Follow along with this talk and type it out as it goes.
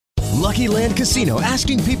Lucky Land Casino,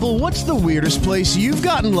 asking people, what's the weirdest place you've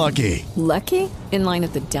gotten lucky? Lucky? In line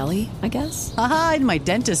at the deli, I guess? Aha, in my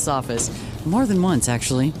dentist's office. More than once,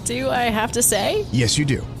 actually. Do I have to say? Yes, you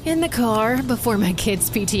do. In the car before my kids'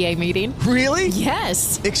 PTA meeting. Really?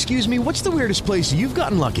 Yes. Excuse me, what's the weirdest place you've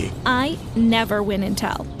gotten lucky? I never win and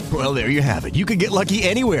tell. Well, there you have it. You can get lucky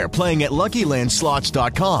anywhere, playing at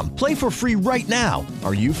LuckyLandSlots.com. Play for free right now.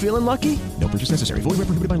 Are you feeling lucky? No purchase necessary. Void where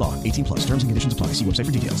prohibited by law. 18 plus. Terms and conditions apply. See website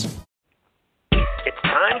for details. It's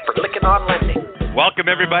time for Lykken on Lending. Welcome,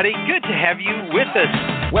 everybody. Good to have you with us.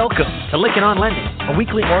 Welcome to Lykken on Lending, a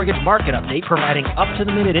weekly mortgage market update providing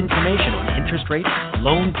up-to-the-minute information on interest rates,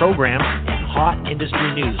 loan programs, and hot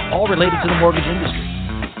industry news, all related to the mortgage industry.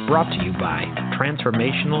 Brought to you by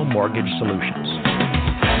Transformational Mortgage Solutions.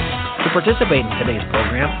 To participate in today's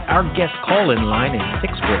program, our guest call-in line is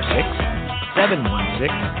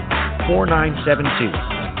 646-716-4972.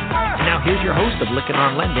 And now here's your host of Lykken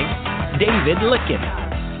on Lending, David Lykken.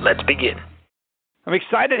 Let's begin. I'm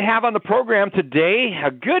excited to have on the program today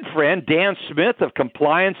a good friend, Dan Smith of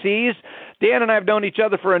ComplianceEase. Dan and I have known each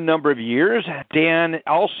other for a number of years. Dan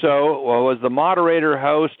also was the moderator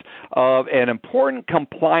host of an important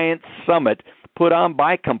compliance summit put on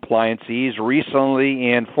by ComplianceEase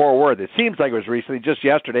recently in Fort Worth. It seems like it was recently, just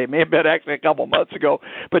yesterday. It may have been actually a couple months ago.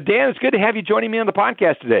 But Dan, it's good to have you joining me on the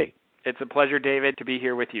podcast today. It's a pleasure, David, to be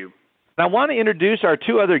here with you. I want to introduce our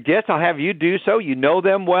two other guests. I'll have you do so. You know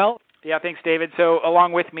them well. Yeah, thanks, David. So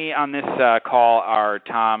along with me on this call are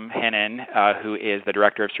Tom Hennen, who is the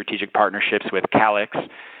Director of Strategic Partnerships with Calyx.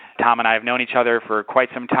 Tom and I have known each other for quite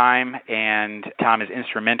some time, and Tom is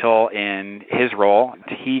instrumental in his role.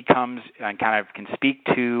 He comes and kind of can speak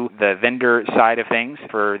to the vendor side of things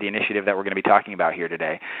for the initiative that we're going to be talking about here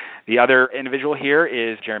today. The other individual here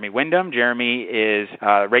is Jeremy Windham. Jeremy is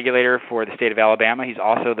a regulator for the state of Alabama. He's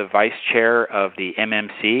also the vice chair of the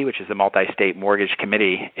MMC, which is the Multi-State Mortgage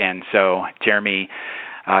Committee. And so Jeremy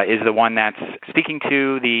is the one that's speaking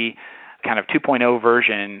to the kind of 2.0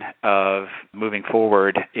 version of moving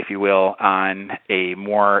forward, if you will, on a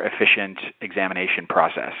more efficient examination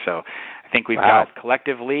process. So I think we've got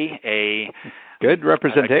collectively a good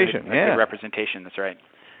representation. Good representation, that's right.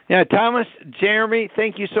 Yeah, Thomas, Jeremy,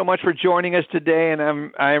 thank you so much for joining us today,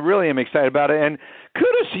 and I really am excited about it. And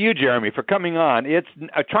kudos to you, Jeremy, for coming on. It's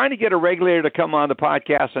trying to get a regulator to come on the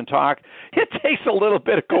podcast and talk. It takes a little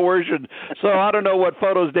bit of coercion. So I don't know what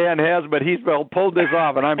photos Dan has, but he's pulled this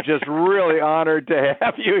off, and I'm just really honored to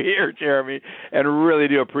have you here, Jeremy, and really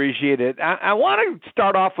do appreciate it. I want to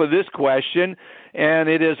start off with this question. And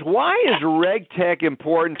it is, why is RegTech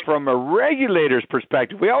important from a regulator's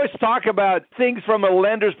perspective? We always talk about things from a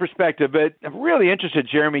lender's perspective, but I'm really interested,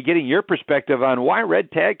 Jeremy, getting your perspective on why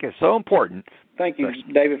RegTech is so important. Thank you,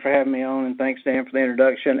 David, for having me on, and thanks, Dan, for the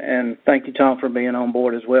introduction, and thank you, Tom, for being on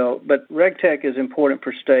board as well. But RegTech is important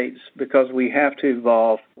for states because we have to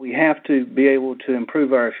evolve. We have to be able to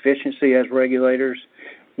improve our efficiency as regulators.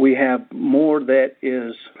 We have more that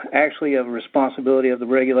is actually a responsibility of the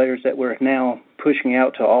regulators that we're now pushing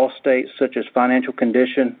out to all states, such as financial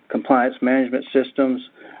condition, compliance management systems.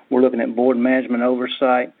 We're looking at board management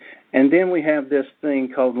oversight. And then we have this thing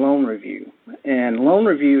called loan review. And loan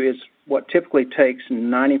review is what typically takes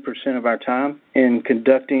 90% of our time in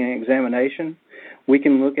conducting an examination. We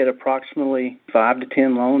can look at approximately 5 to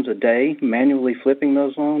 10 loans a day, manually flipping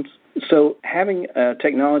those loans. So having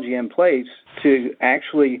technology in place to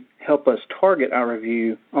actually help us target our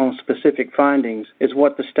review on specific findings is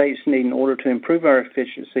what the states need in order to improve our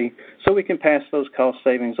efficiency so we can pass those cost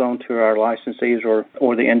savings on to our licensees or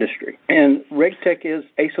the industry. And RegTech is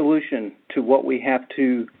a solution to what we have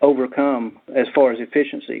to overcome as far as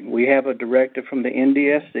efficiency. We have a directive from the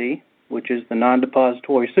NDSC, which is the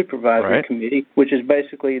Non-Depository Supervisory Committee, which is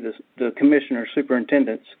basically the commissioner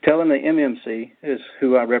superintendents, telling the MMC, is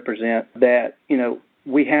who I represent, that,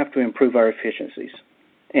 we have to improve our efficiencies.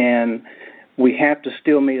 And we have to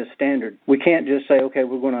still meet a standard. We can't just say, okay,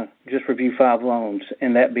 we're going to just review 5 loans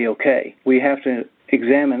and that be okay. We have to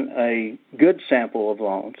examine a good sample of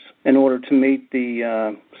loans in order to meet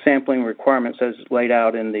the sampling requirements as laid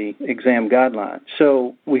out in the exam guidelines.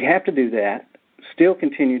 So we have to do that. Still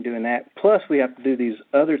continue doing that. Plus, we have to do these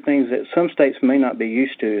other things that some states may not be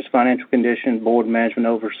used to, is financial condition, board management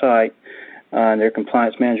oversight, and their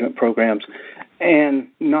compliance management programs, and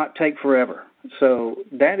not take forever. So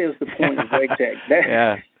that is the point of RegTech.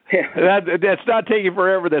 That's not taking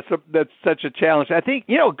forever. That's such a challenge. I think,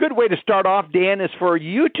 a good way to start off, Dan, is for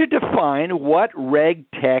you to define what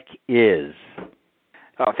RegTech is.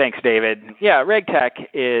 Oh, thanks, David. Yeah, RegTech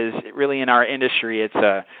is really, in our industry, it's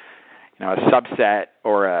a subset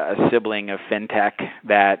or a sibling of fintech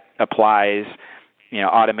that applies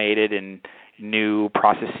automated and new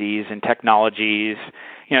processes and technologies,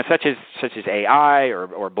 such as AI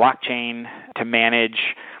or blockchain to manage,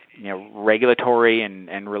 regulatory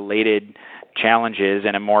and related challenges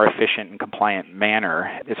in a more efficient and compliant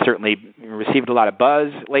manner. It's certainly received a lot of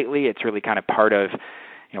buzz lately. It's really kind of part of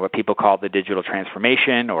what people call the digital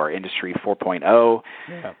transformation or Industry 4.0.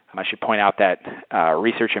 Yeah. I should point out that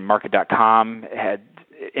researchandmarket.com had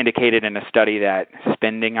indicated in a study that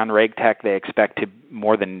spending on RegTech they expect to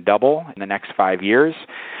more than double in the next 5 years.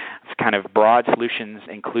 It's kind of broad solutions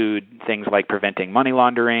include things like preventing money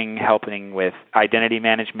laundering, helping with identity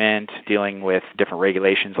management, dealing with different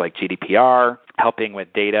regulations like GDPR, helping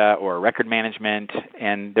with data or record management.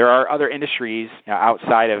 And there are other industries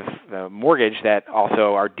outside of mortgage that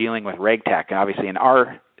also are dealing with RegTech. Obviously, in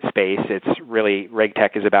our space, it's really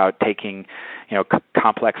RegTech is about taking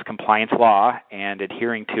complex compliance law and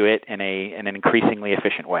adhering to it in an increasingly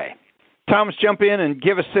efficient way. Thomas, jump in and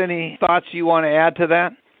give us any thoughts you want to add to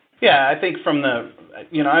that. Yeah, I think from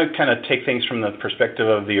I kind of take things from the perspective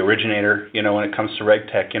of the originator, when it comes to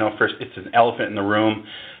RegTech. First, it's an elephant in the room.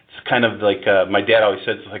 It's kind of like my dad always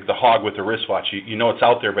said, it's like the hog with the wristwatch. You know it's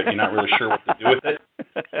out there, but you're not really sure what to do with it.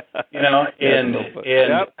 And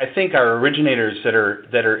yep. I think our originators that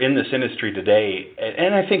are in this industry today,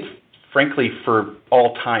 and I think, frankly, for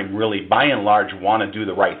all time, really, by and large, want to do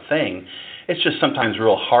the right thing. It's just sometimes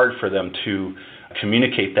real hard for them to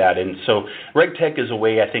communicate that. And so RegTech is a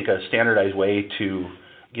way, I think, a standardized way to,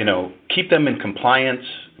 keep them in compliance,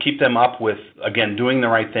 keep them up with, again, doing the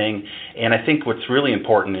right thing. And I think what's really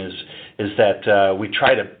important is that we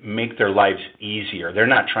try to make their lives easier. They're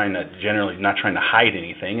generally not trying to hide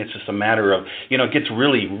anything. It's just a matter of, it gets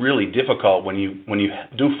really, really difficult when you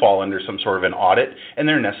do fall under some sort of an audit, and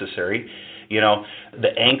they're necessary. The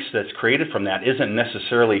angst that's created from that isn't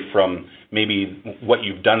necessarily from maybe what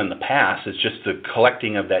you've done in the past. It's just the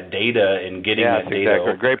collecting of that data and getting that data.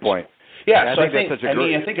 Exactly. Great point. Yeah, so I think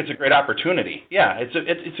it's a great opportunity. Yeah,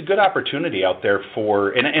 it's a good opportunity out there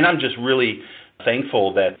and I'm just really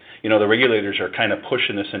thankful that the regulators are kind of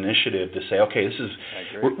pushing this initiative to say, okay,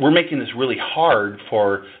 we're making this really hard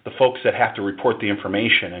for the folks that have to report the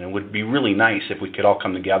information, and it would be really nice if we could all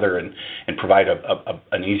come together and provide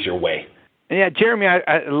an easier way. Yeah, Jeremy,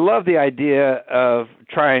 I love the idea of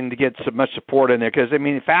trying to get so much support in there because,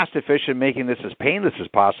 fast, efficient, making this as painless as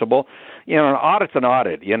possible. An audit's an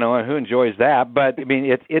audit, and who enjoys that? But,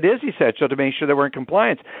 it is essential to make sure that we're in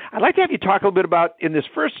compliance. I'd like to have you talk a little bit about, in this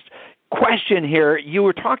first question here, you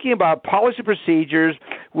were talking about policy procedures,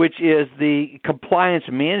 which is the compliance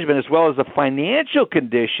management, as well as the financial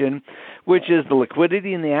condition, which is the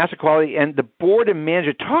liquidity and the asset quality, and the board and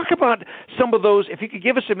manager. Talk about some of those, if you could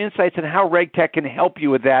give us some insights on how RegTech can help you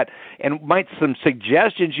with that, and some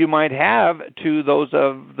suggestions you might have to those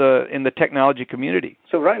in the technology community.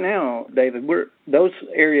 So right now, David, those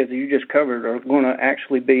areas that you just covered are going to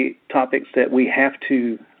actually be topics that we have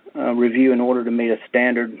to review in order to meet a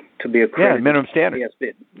standard to be accredited. Minimum standard.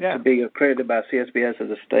 To be accredited by CSBS as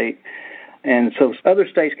a state. And so other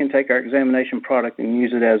states can take our examination product and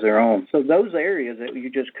use it as their own. So those areas that you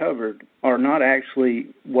just covered are not actually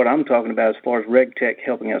what I'm talking about as far as RegTech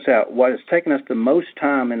helping us out. What has taken us the most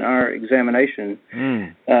time in our examination,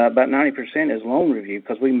 about 90%, is loan review,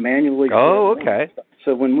 because we manually... Oh, okay.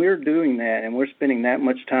 So when we're doing that and we're spending that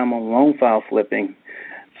much time on loan file flipping,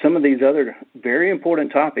 some of these other very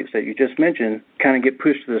important topics that you just mentioned kind of get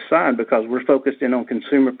pushed to the side because we're focused in on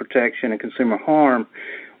consumer protection and consumer harm.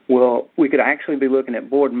 Well, we could actually be looking at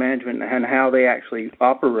board management and how they actually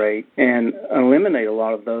operate and eliminate a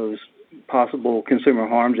lot of those possible consumer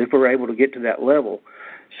harms if we're able to get to that level.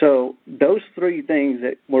 So those three things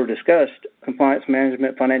that were discussed, compliance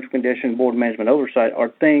management, financial condition, board management oversight, are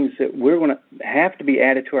things that we're going to have to be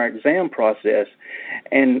added to our exam process.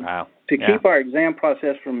 And to keep our exam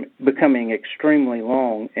process from becoming extremely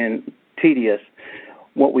long and tedious,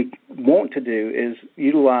 what we want to do is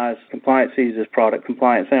utilize ComplianceEase's product,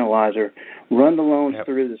 Compliance Analyzer, run the loans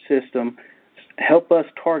through the system, help us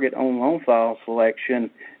target on loan file selection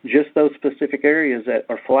just those specific areas that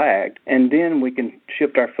are flagged, and then we can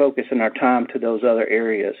shift our focus and our time to those other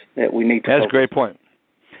areas that we need to focus. That's a great point.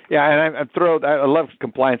 Yeah, and I'm thrilled. I love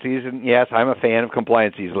ComplianceEase, and yes, I'm a fan of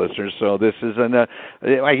ComplianceEase, listeners. So this is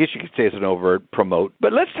I guess you could say it's an overt promote.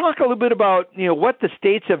 But let's talk a little bit about what the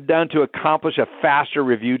states have done to accomplish a faster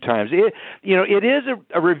review times. It is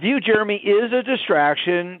a review, Jeremy, is a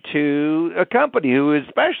distraction to a company who is,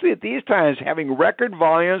 especially at these times, having record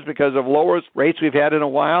volumes because of lowest rates we've had in a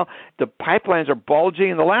while. The pipelines are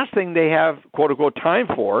bulging, and the last thing they have, quote unquote, time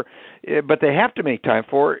for, but they have to make time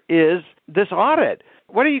for, is this audit.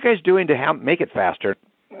 What are you guys doing to make it faster?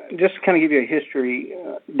 just to kind of give you a history,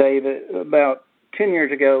 David, about 10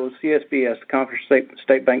 years ago, CSBS, the Conference of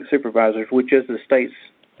State Bank Supervisors, which is the state's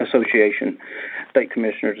association, State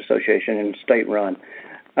Commissioners Association, and state-run,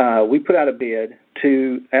 we put out a bid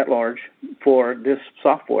at large for this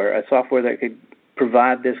software, a software that could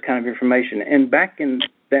provide this kind of information. And back in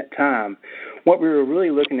that time, what we were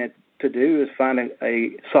really looking at to do is find a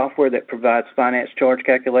software that provides finance charge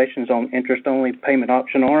calculations on interest-only payment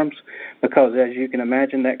option arms, because as you can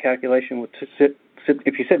imagine, that calculation would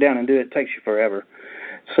if you sit down and do it, it takes you forever.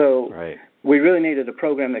 So we really needed a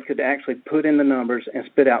program that could actually put in the numbers and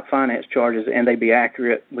spit out finance charges, and they'd be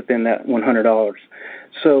accurate within that $100.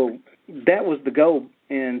 So that was the goal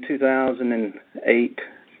in 2008,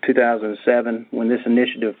 2007, when this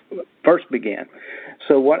initiative first began.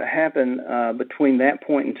 So what happened between that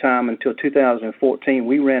point in time until 2014,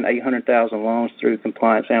 we ran 800,000 loans through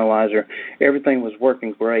Compliance Analyzer. Everything was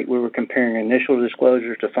working great. We were comparing initial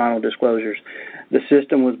disclosures to final disclosures. The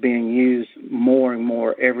system was being used more and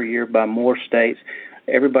more every year by more states.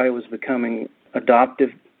 Everybody was becoming adoptive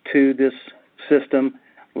to this system,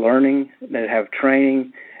 learning, that have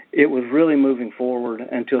training. It was really moving forward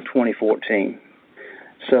until 2014.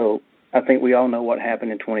 So I think we all know what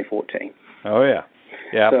happened in 2014. Oh, yeah.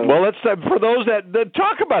 Yeah. So, well, let's for those that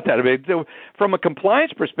talk about that. I mean, from a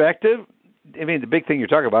compliance perspective, I mean, the big thing you're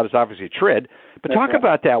talking about is obviously TRID, but talk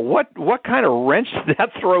about that. What kind of wrench did that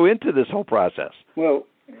throw into this whole process? Well,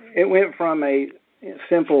 it went from a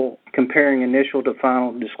simple comparing initial to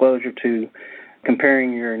final disclosure to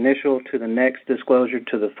comparing your initial to the next disclosure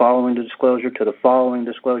to the following disclosure to the following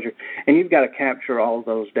disclosure. And you've got to capture all of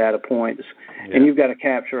those data points, and you've got to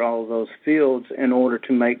capture all of those fields in order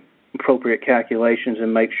to make appropriate calculations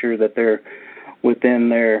and make sure that they're within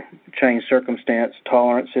their changed circumstance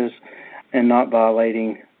tolerances and not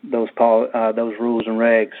violating those rules and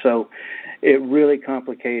regs. So it really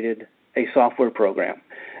complicated a software program,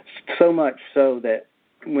 so much so that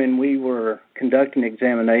when we were conducting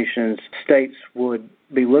examinations, states would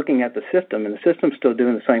be looking at the system, and the system's still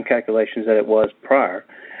doing the same calculations that it was prior.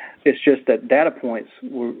 It's just that data points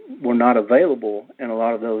were not available in a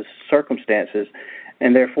lot of those circumstances,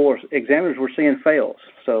 and therefore examiners were seeing fails,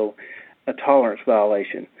 so a tolerance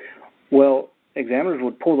violation. Well, examiners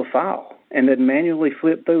would pull the file and then manually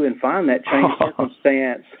flip through and find that changed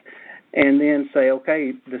circumstance and then say,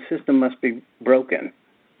 okay, the system must be broken.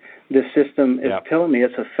 This system is telling me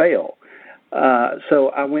it's a fail. So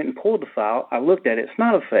I went and pulled the file. I looked at it. It's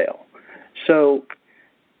not a fail. So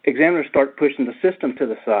examiners start pushing the system to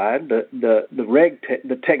the side.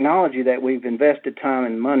 The technology that we've invested time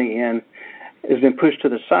and money in has been pushed to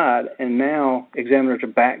the side, and now examiners are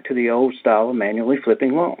back to the old style of manually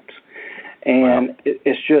flipping loans. And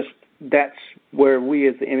it's just that's where we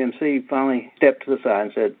as the MMC finally stepped to the side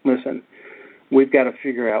and said, listen, we've got to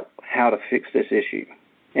figure out how to fix this issue.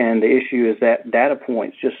 And the issue is that data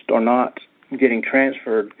points just are not getting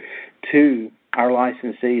transferred to our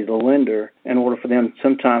licensee, the lender, in order for them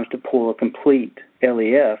sometimes to pull a complete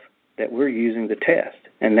LEF that we're using to test.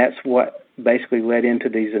 And that's what basically led into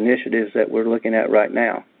these initiatives that we're looking at right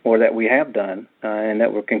now, or that we have done, and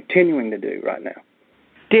that we're continuing to do right now.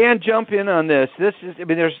 Dan, jump in on this.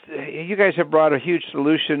 You guys have brought a huge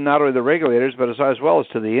solution, not only to the regulators, but as well as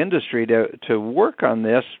to the industry to work on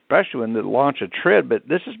this, especially when the launch of TRID. But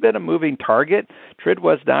this has been a moving target. TRID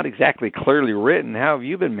was not exactly clearly written. How have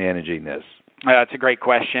you been managing this? That's a great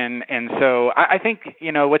question. And so I think,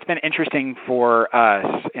 what's been interesting for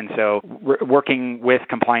us, and so working with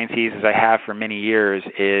ComplianceEase as I have for many years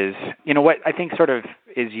is, what I think sort of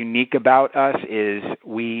is unique about us is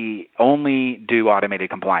we only do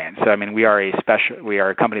automated compliance. So, we are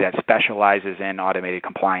a company that specializes in automated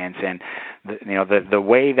compliance. And, the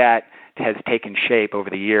way that has taken shape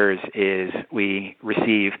over the years is we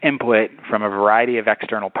receive input from a variety of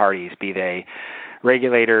external parties, be they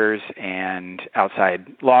regulators and outside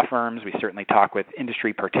law firms. We certainly talk with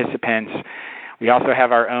industry participants. We also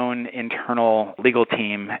have our own internal legal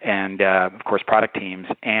team and, of course, product teams.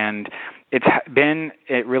 And it's been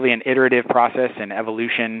really an iterative process and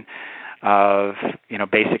evolution of,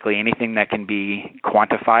 basically anything that can be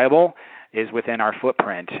quantifiable is within our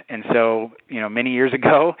footprint. And so, many years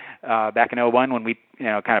ago, back in 2001, when we,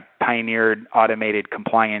 kind of pioneered automated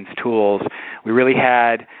compliance tools, we really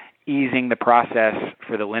had easing the process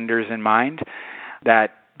for the lenders in mind.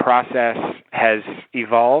 That process has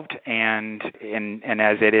evolved, and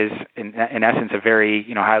as it is in essence a very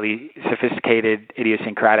highly sophisticated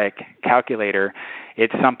idiosyncratic calculator,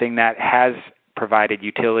 it's something that has provided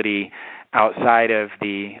utility outside of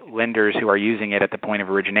the lenders who are using it at the point of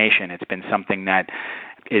origination. It's been something that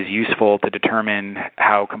is useful to determine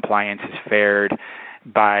how compliance is fared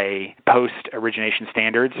by post-origination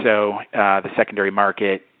standards, so the secondary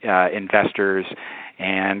market, investors,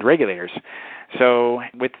 and regulators. So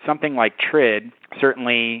with something like TRID,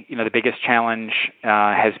 certainly, the biggest challenge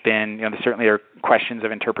has been, there certainly are questions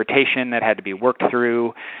of interpretation that had to be worked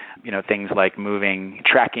through, things like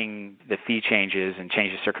tracking the fee changes and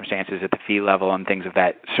changes circumstances at the fee level and things of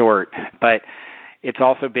that sort. But it's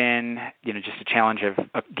also been, just a challenge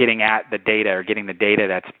of getting at the data or getting the data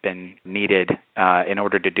that's been needed in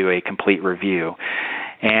order to do a complete review.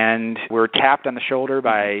 And we're tapped on the shoulder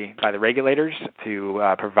by the regulators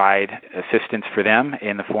to provide assistance for them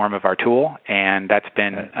in the form of our tool, and that's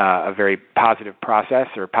been a very positive process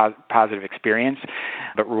or positive experience,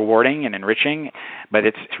 but rewarding and enriching. But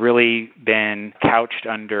it's really been couched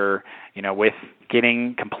under, with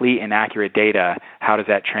getting complete and accurate data, how does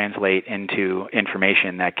that translate into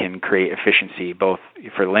information that can create efficiency both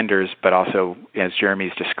for lenders, but also, as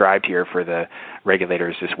Jeremy's described here, for the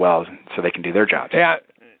regulators as well, so they can do their jobs.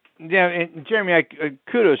 Yeah, and Jeremy,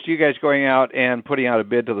 kudos to you guys going out and putting out a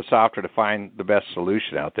bid to the software to find the best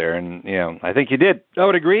solution out there. And, I think you did. I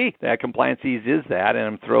would agree that ComplianceEase is that, and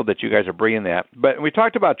I'm thrilled that you guys are bringing that. But we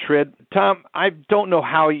talked about TRID. Tom, I don't know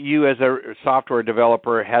how you as a software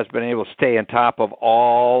developer has been able to stay on top of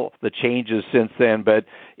all the changes since then, but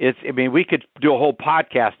we could do a whole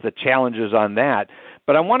podcast, the challenges on that.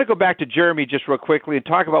 But I want to go back to Jeremy just real quickly and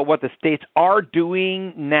talk about what the states are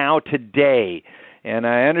doing now today. And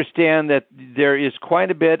I understand that there is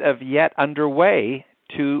quite a bit of yet underway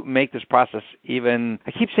to make this process even,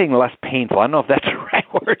 I keep saying less painful. I don't know if that's the right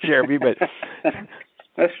word, Jeremy, but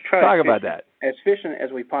let's try talk about that. As efficient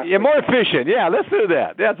as we possibly can. Yeah, more efficient. Yeah, let's do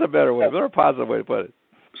that. That's a better way, more positive way to put it.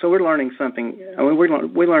 So we're learning something.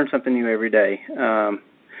 We learn something new every day.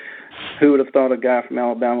 Who would have thought a guy from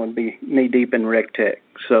Alabama would be knee-deep in RegTech?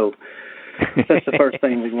 So that's the first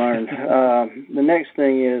thing we learned. The next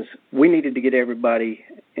thing is we needed to get everybody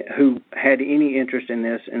who had any interest in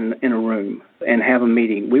this in a room and have a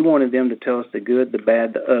meeting. We wanted them to tell us the good, the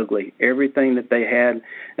bad, the ugly, everything that they had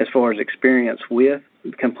as far as experience with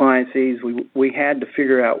ComplianceEase. We had to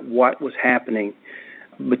figure out what was happening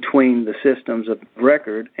between the systems of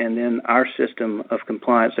record and then our system of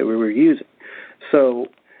compliance that we were using. So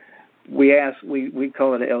we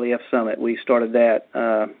call it an LEF Summit. We started that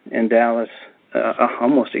in Dallas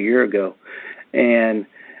almost a year ago, and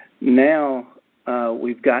now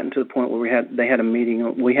we've gotten to the point where they had a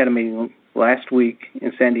meeting. We had a meeting last week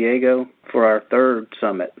in San Diego for our third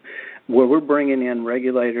summit, where we're bringing in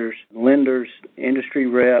regulators, lenders, industry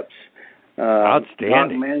reps,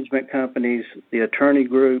 outstanding management companies, the attorney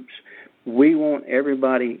groups. We want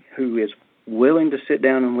everybody who is willing to sit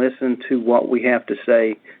down and listen to what we have to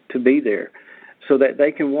say to be there, so that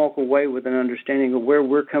they can walk away with an understanding of where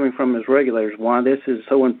we're coming from as regulators, why this is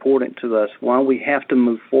so important to us, why we have to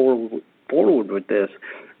move forward with this.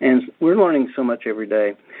 And we're learning so much every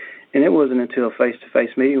day. And it wasn't until a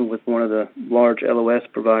face-to-face meeting with one of the large LOS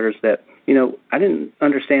providers that, I didn't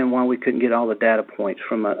understand why we couldn't get all the data points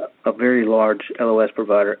from a very large LOS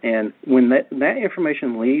provider. And when that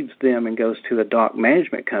information leaves them and goes to a doc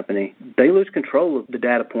management company, they lose control of the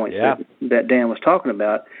data points that Dan was talking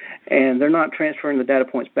about, and they're not transferring the data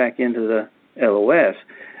points back into the LOS.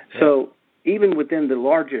 So even within the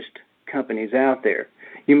largest companies out there,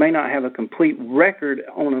 you may not have a complete record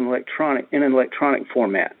on in an electronic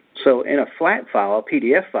format. So in a flat file, a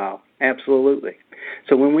PDF file, absolutely.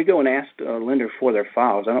 So when we go and ask a lender for their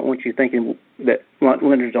files, I don't want you thinking that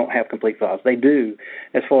lenders don't have complete files. They do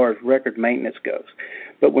as far as record maintenance goes.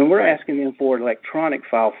 But when we're asking them for electronic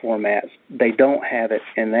file formats, they don't have it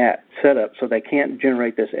in that setup, so they can't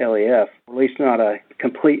generate this LEF, at least not a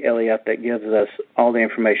complete LEF that gives us all the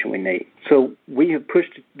information we need. So we have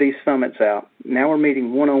pushed these summits out. Now we're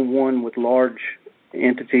meeting one-on-one with large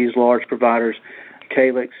entities, large providers,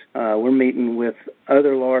 Calyx. We're meeting with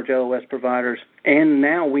other large LOS providers, and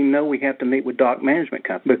now we know we have to meet with doc management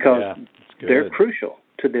companies because they're crucial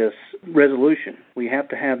to this resolution. We have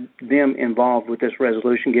to have them involved with this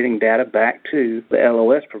resolution, getting data back to the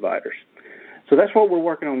LOS providers. So that's what we're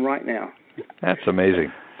working on right now. That's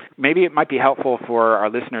amazing. Maybe it might be helpful for our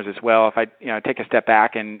listeners as well if I take a step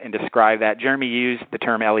back and describe that. Jeremy used the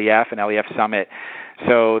term LEF and LEF Summit.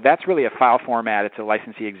 So that's really a file format. It's a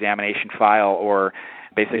licensee examination file, or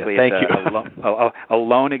basically it's a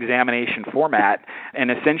loan examination format.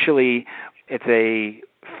 And essentially it's a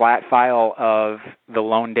flat file of the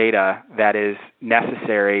loan data that is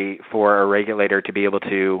necessary for a regulator to be able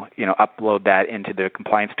to, upload that into the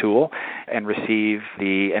compliance tool and receive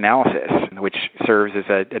the analysis, which serves as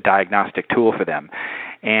a diagnostic tool for them.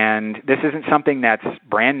 And this isn't something that's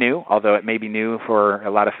brand new, although it may be new for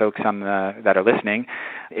a lot of folks that are listening.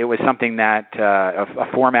 It was something that a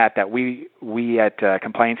format that we at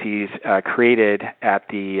ComplianceEase created at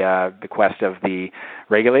the bequest of the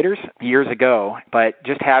regulators years ago. But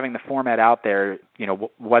just having the format out there,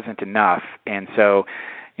 wasn't enough, and so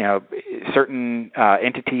certain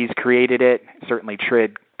entities created it. Certainly,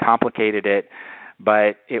 TRID complicated it.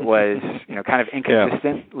 But it was, kind of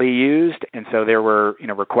inconsistently used, and so there were,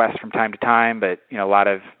 requests from time to time, but, a lot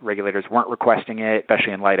of regulators weren't requesting it,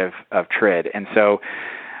 especially in light of TRID. And so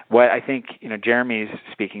what I think, Jeremy's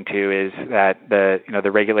speaking to is that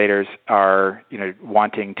the regulators are,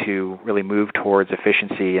 wanting to really move towards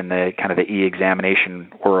efficiency in the kind of the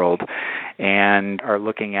e-examination world and are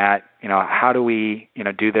looking at, how do we,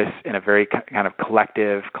 do this in a very kind of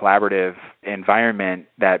collective, collaborative environment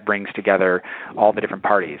that brings together all the different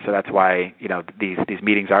parties. So that's why, these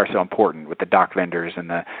meetings are so important with the doc vendors and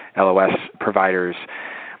the LOS providers,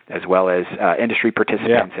 as well as industry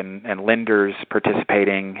participants and lenders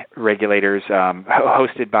participating, regulators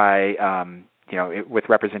hosted by, with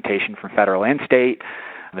representation from federal and state.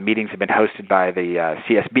 The meetings have been hosted by the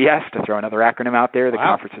CSBS, to throw another acronym out there, the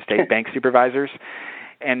Conference of State Bank Supervisors.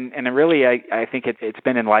 And really, I think it's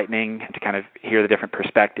been enlightening to kind of hear the different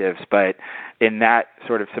perspectives. But in that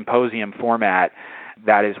sort of symposium format,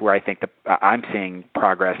 that is where I think I'm seeing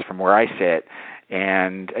progress from where I sit.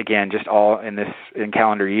 And again, just all in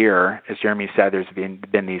calendar year, as Jeremy said, there's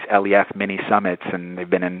been these LEF mini summits, and they've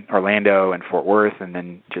been in Orlando and Fort Worth, and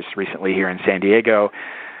then just recently here in San Diego.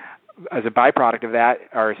 As a byproduct of that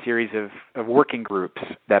are a series of working groups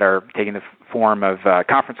that are taking the form of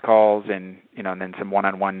conference calls and then some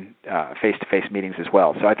one-on-one face-to-face meetings as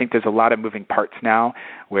well. So I think there's a lot of moving parts now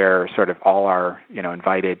where sort of all are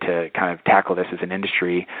invited to kind of tackle this as an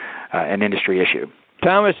industry issue.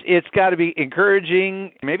 Thomas, it's got to be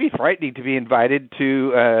encouraging, maybe frightening to be invited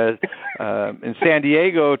to in San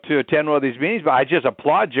Diego to attend one of these meetings. But I just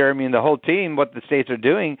applaud Jeremy and the whole team, what the states are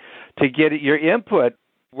doing to get your input.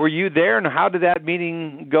 Were you there, and how did that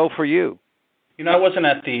meeting go for you? I wasn't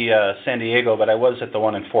at the San Diego, but I was at the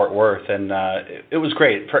one in Fort Worth, and it was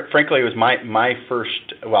great. Frankly, it was my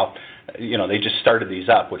first, they just started these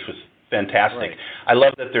up, which was fantastic. Right. I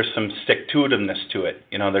love that there's some stick-to-itiveness to it.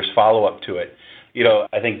 There's follow-up to it.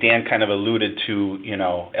 I think Dan kind of alluded to,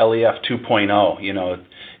 LEF 2.0,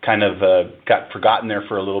 kind of got forgotten there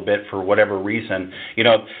for a little bit for whatever reason.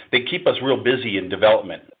 They keep us real busy in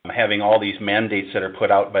development, having all these mandates that are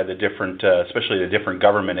put out by the different, especially the different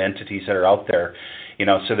government entities that are out there.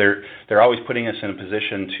 So they're always putting us in a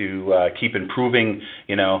position to keep improving,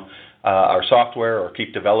 our software or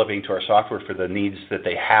keep developing to our software for the needs that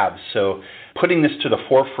they have. So putting this to the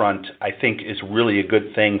forefront, I think, is really a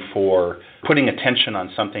good thing for putting attention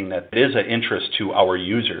on something that is of interest to our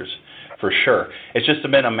users, for sure. It's just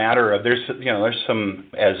been a matter of there's some,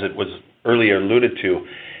 as it was earlier alluded to,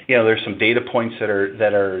 there's some data points that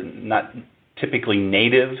are not typically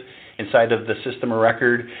native inside of the system of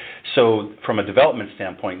record. So from a development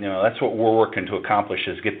standpoint, that's what we're working to accomplish,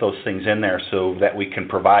 is get those things in there so that we can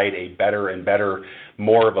provide a better and better,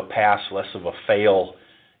 more of a pass, less of a fail,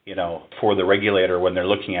 for the regulator when they're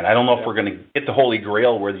looking at it. I don't know if we're going to get the holy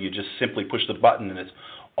grail where you just simply push the button and it's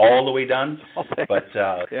all the way done, but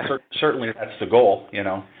certainly that's the goal,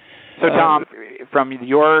 So Tom, from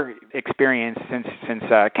your experience, since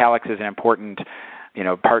Calyx is an important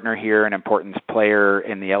partner here, an important player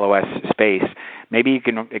in the LOS space, maybe you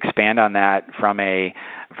can expand on that from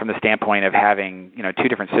the standpoint of having two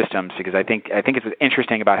different systems, because I think it's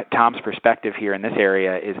interesting about Tom's perspective here in this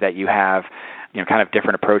area is that you have kind of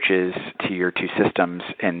different approaches to your two systems,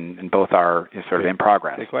 and both are sort of in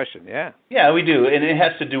progress. Good question. Yeah, we do, and it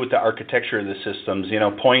has to do with the architecture of the systems.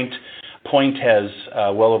 Point has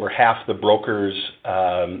well over half the brokers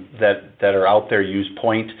that are out there use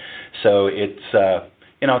Point, so it's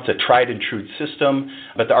a tried and true system.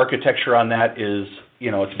 But the architecture on that is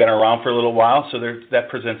it's been around for a little while, so that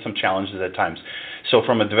presents some challenges at times. So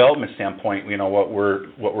from a development standpoint, what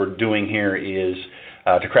we're doing here is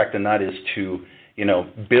to crack the nut is to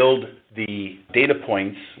build the data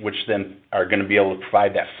points, which then are going to be able to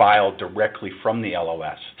provide that file directly from the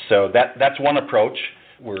LOS. So that's one approach.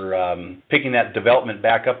 We're picking that development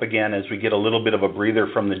back up again as we get a little bit of a breather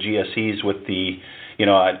from the GSEs with the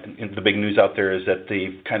the big news out there is that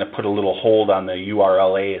they kind of put a little hold on the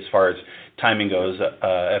URLA as far as timing goes.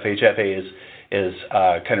 FHFA is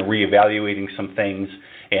kind of reevaluating some things.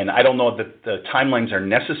 And I don't know that the timelines are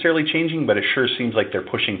necessarily changing, but it sure seems like they're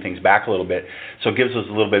pushing things back a little bit. So it gives us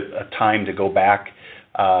a little bit of time to go back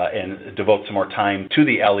and devote some more time to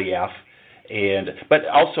the LEF But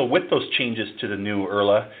also with those changes to the new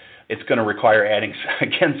ERLA, it's going to require adding,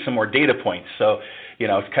 again, some more data points. So,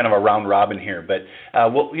 it's kind of a round robin here. But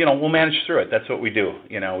we'll manage through it. That's what we do.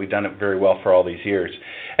 We've done it very well for all these years.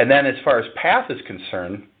 And then as far as PATH is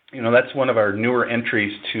concerned, that's one of our newer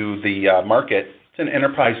entries to the market. It's an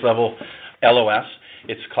enterprise-level LOS.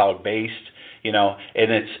 It's cloud-based. And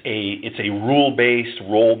it's a rule-based,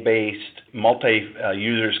 role-based,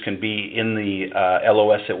 multi-users can be in the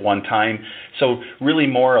LOS at one time. So really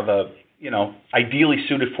more of a, ideally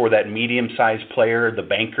suited for that medium-sized player, the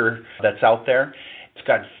banker that's out there. It's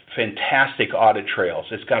got fantastic audit trails.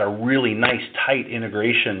 It's got a really nice, tight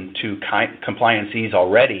integration to ComplianceEase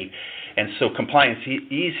already. And so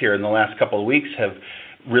ComplianceEase here in the last couple of weeks have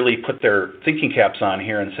really put their thinking caps on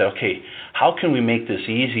here and said, okay, how can we make this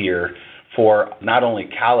easier for not only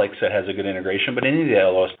Calyx that has a good integration, but any of the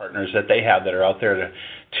LOS partners that they have that are out there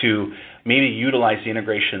to maybe utilize the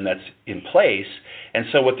integration that's in place. And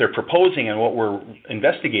so what they're proposing and what we're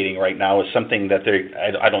investigating right now is something that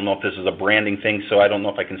I don't know if this is a branding thing, so I don't know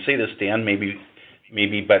if I can say this, Dan,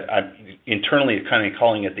 maybe, but I'm internally kind of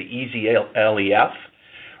calling it the Easy LEF,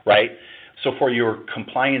 right? So for your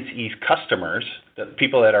ComplianceEase customers, the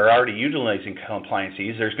people that are already utilizing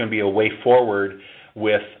ComplianceEase, there's going to be a way forward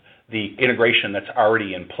with the integration that's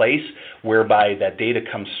already in place, whereby that data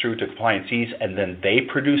comes through to ComplianceEase and then they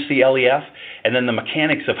produce the LEF, and then the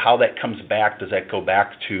mechanics of how that comes back, does that go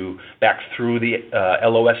back through the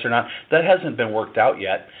LOS or not? That hasn't been worked out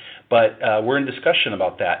yet, but we're in discussion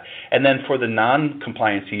about that. And then for the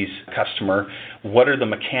non-ComplianceEase customer, what are the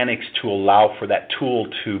mechanics to allow for that tool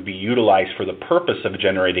to be utilized for the purpose of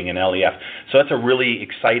generating an LEF? So that's a really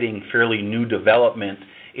exciting, fairly new development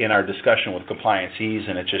in our discussion with ComplianceEase,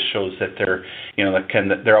 and it just shows that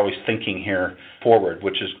they're always thinking here forward,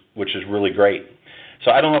 which is really great.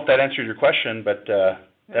 So I don't know if that answered your question, but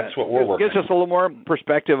that's what we're working on. Gives us a little more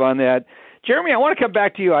perspective on that. Jeremy, I want to come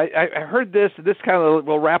back to you. I heard this kind of,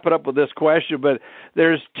 we'll wrap it up with this question, but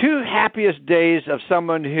there's two happiest days of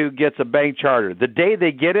someone who gets a bank charter, the day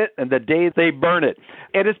they get it and the day they burn it.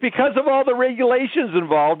 And it's because of all the regulations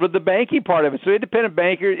involved with the banking part of it. So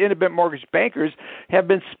independent mortgage bankers have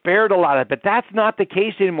been spared a lot of it, but that's not the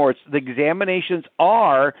case anymore. The examinations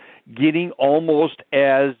are getting almost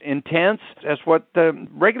as intense as what the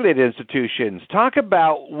regulated institutions. Talk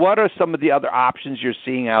about what are some of the other options you're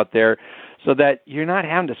seeing out there so that you're not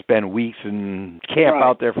having to spend weeks and camp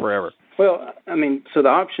out there forever. Well, so the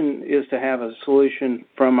option is to have a solution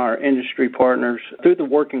from our industry partners through the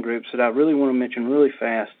working groups that I really want to mention really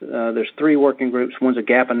fast. There's 3 working groups. One's a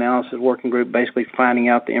gap analysis working group, basically finding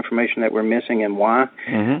out the information that we're missing and why.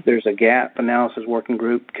 Mm-hmm. There's a gap analysis working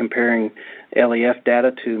group comparing LEF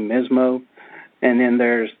data to MISMO. And then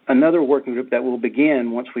there's another working group that will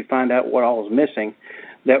begin once we find out what all is missing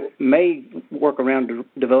that may work around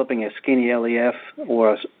developing a skinny LEF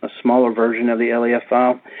or a smaller version of the LEF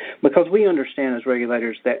file, because we understand as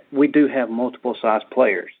regulators that we do have multiple size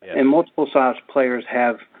players. Yes. And multiple size players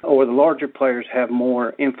the larger players have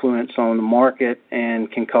more influence on the market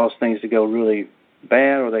and can cause things to go really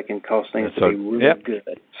bad, or they can cause things to be really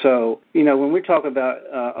good. So, when we talk about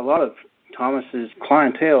a lot of Thomas's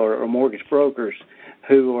clientele or mortgage brokers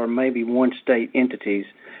who are maybe one-state entities,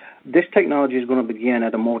 this technology is going to begin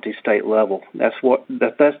at a multi-state level. That's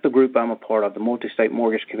the group I'm a part of, the Multi-State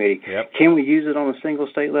Mortgage Committee. Yep. Can we use it on a single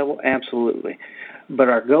state level? Absolutely. But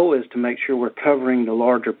our goal is to make sure we're covering the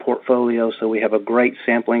larger portfolio so we have a great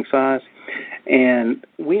sampling size. And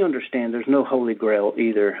we understand there's no holy grail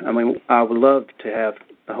either. I would love to have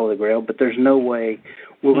the holy grail, but there's no way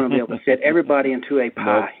we're going to be able to fit everybody into a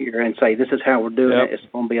pie here and say, this is how we're doing it. It's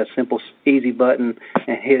going to be a simple, easy button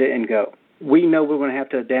and hit it and go. We know we're going to have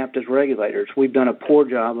to adapt as regulators. We've done a poor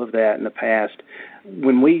job of that in the past.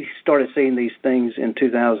 When we started seeing these things in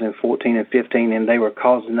 2014 and 15, and they were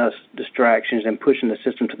causing us distractions and pushing the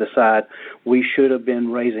system to the side, we should have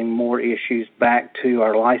been raising more issues back to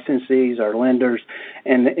our licensees, our lenders,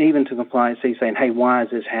 and even to ComplianceEase saying, hey, why is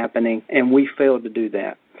this happening? And we failed to do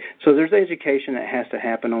that. So there's education that has to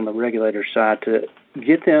happen on the regulator side to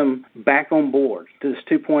get them back on board. This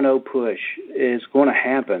 2.0 push is going to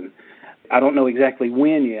happen. I don't know exactly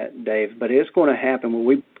when yet, Dave, but it's going to happen when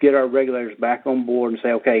we get our regulators back on board and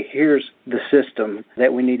say, okay, here's the system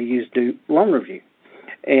that we need to use to do loan review.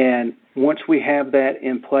 And once we have that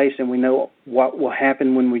in place and we know what will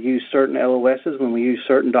happen when we use certain LOSs, when we use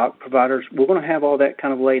certain doc providers, we're going to have all that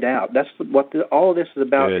kind of laid out. That's what all of this is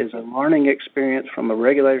about. Good. Is a learning experience from a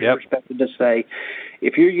regulator's perspective to say,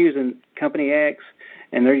 if you're using Company X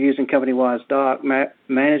and they're using company-wise doc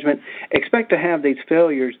management, expect to have these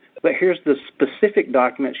failures but here's the specific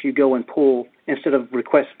documents you go and pull instead of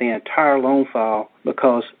requesting the entire loan file,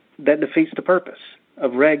 because that defeats the purpose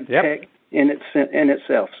of RegTech in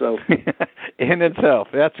itself. So, in itself,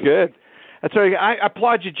 that's good. That's right. I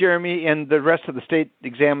applaud you, Jeremy, and the rest of the state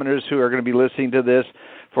examiners who are going to be listening to this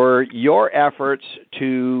for your efforts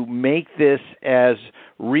to make this as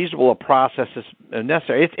reasonable a process as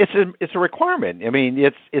necessary. It's a requirement. I mean,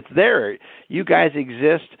 it's there. You guys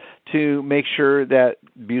exist to make sure that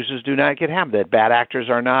abuses do not get happened, that bad actors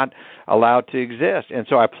are not allowed to exist. And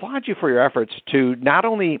so I applaud you for your efforts to not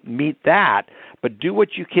only meet that, but do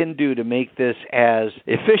what you can do to make this as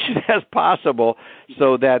efficient as possible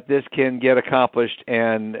so that this can get accomplished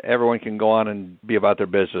and everyone can go on and be about their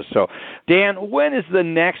business. So, Dan, when is the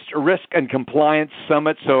next Risk and Compliance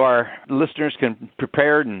Summit so our listeners can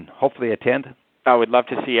prepare and hopefully attend? I would love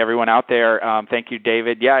to see everyone out there. Thank you,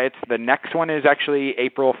 David. Yeah, the next one is actually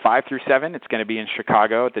April 5 through 7. It's going to be in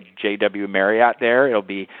Chicago at the JW Marriott there. It'll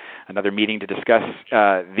be another meeting to discuss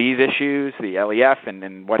these issues, the LEF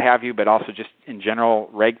and what have you, but also just in general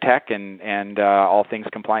RegTech and all things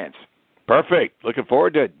compliance. Perfect. Looking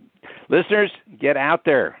forward to it. Listeners, get out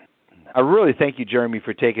there. I really thank you, Jeremy,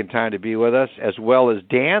 for taking time to be with us, as well as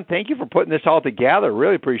Dan. Thank you for putting this all together.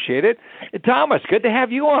 Really appreciate it. And Thomas, good to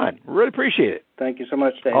have you on. Really appreciate it. Thank you so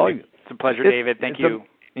much, David. It's a pleasure, David. Thank you.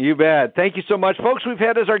 You bet. Thank you so much. Folks, we've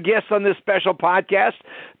had as our guests on this special podcast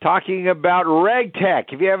talking about RegTech.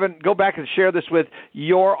 If you haven't, go back and share this with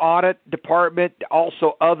your audit department,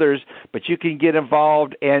 also others, but you can get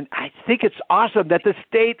involved. And I think it's awesome that the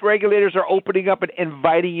state regulators are opening up and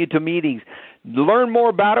inviting you to meetings. Learn more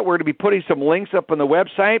about it. We're going to be putting some links up on the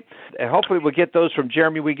website, and hopefully we'll get those from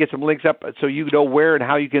Jeremy. We get some links up so you know where and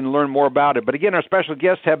how you can learn more about it. But again, our special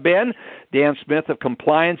guests have been Dan Smith of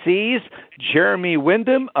ComplianceEase, Jeremy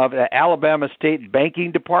Windham of the Alabama State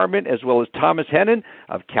Banking Department, as well as Thomas Hennen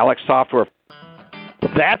of Calyx Software.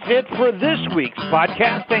 That's it for this week's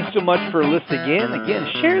podcast. Thanks so much for listening in.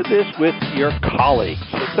 Again, share this with your colleagues.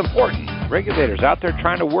 It's important. Regulators out there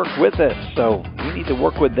trying to work with us, so we need to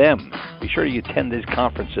work with them. Be sure you attend these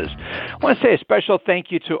conferences. I want to say a special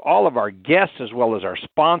thank you to all of our guests as well as our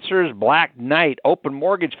sponsors, Black Knight, Open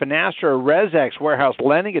Mortgage, Finastra, ResX, Warehouse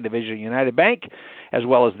Lending, a division of United Bank, as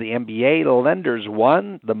well as the MBA, Lenders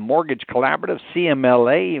One, the Mortgage Collaborative,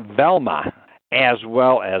 CMLA, Velma, as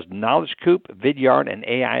well as Knowledge Coop, Vidyard, and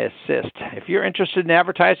AI Assist. If you're interested in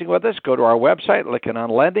advertising with us, go to our website, Lykken on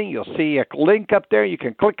Lending. You'll see a link up there. You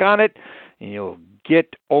can click on it, and you'll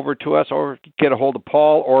get over to us or get a hold of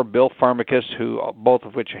Paul or Bill Pharmacus, who both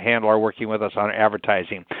of which are working with us on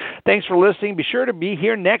advertising. Thanks for listening. Be sure to be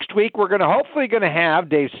here next week. We're hopefully going to have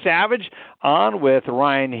Dave Savage on with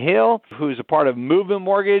Ryan Hill, who's a part of Movement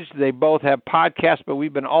Mortgage. They both have podcasts, but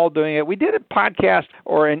we've been all doing it. We did a podcast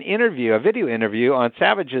or an interview, a video interview on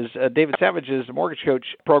David Savage's Mortgage Coach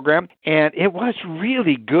program, and it was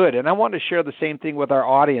really good. And I want to share the same thing with our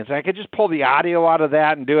audience. I could just pull the audio out of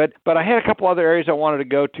that and do it, but I had a couple other areas I wanted to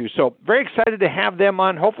go to. So very excited to have them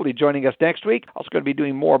on, hopefully joining us next week. Also going to be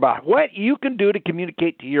doing more about what you can do to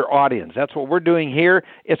communicate to your audience. That's what we're doing here.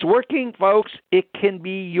 It's working, folks. It can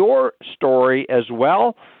be your story as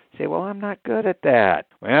well. Say, well, I'm not good at that.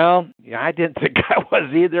 Well, yeah, I didn't think I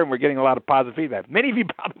was either, and we're getting a lot of positive feedback. Many of you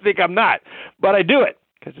probably think I'm not, but I do it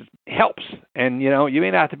because it helps. And, you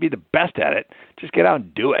may not have to be the best at it. Just get out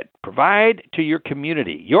and do it. Provide to your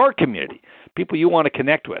community, people you want to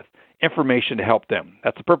connect with, information to help them.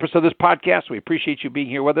 That's the purpose of this podcast. We appreciate you being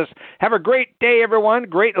here with us. Have a great day, everyone.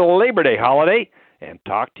 Great Labor Day holiday, and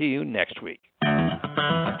talk to you next week.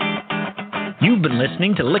 You've been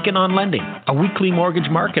listening to Lykken on Lending, a weekly mortgage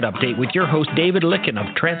market update with your host David Lykken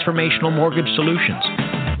of Transformational Mortgage Solutions.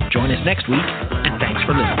 Join us next week, and thanks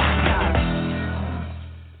for listening.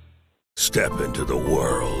 Step into the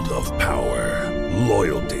world of power,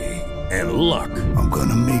 loyalty, and luck. I'm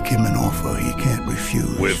gonna make him an offer he can't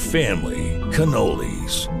refuse. With family,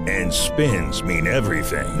 cannolis, and spins mean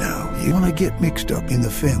everything. Now, you wanna get mixed up in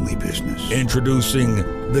the family business. Introducing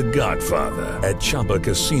The Godfather at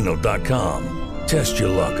ChumbaCasino.com. Test your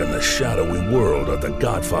luck in the shadowy world of The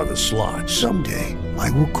Godfather slot. Someday, I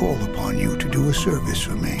will call upon you to do a service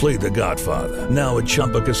for me. Play The Godfather, now at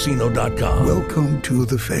ChumbaCasino.com. Welcome to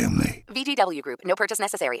the family. VGW Group. No purchase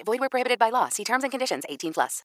necessary. Void where prohibited by law. See terms and conditions. 18+.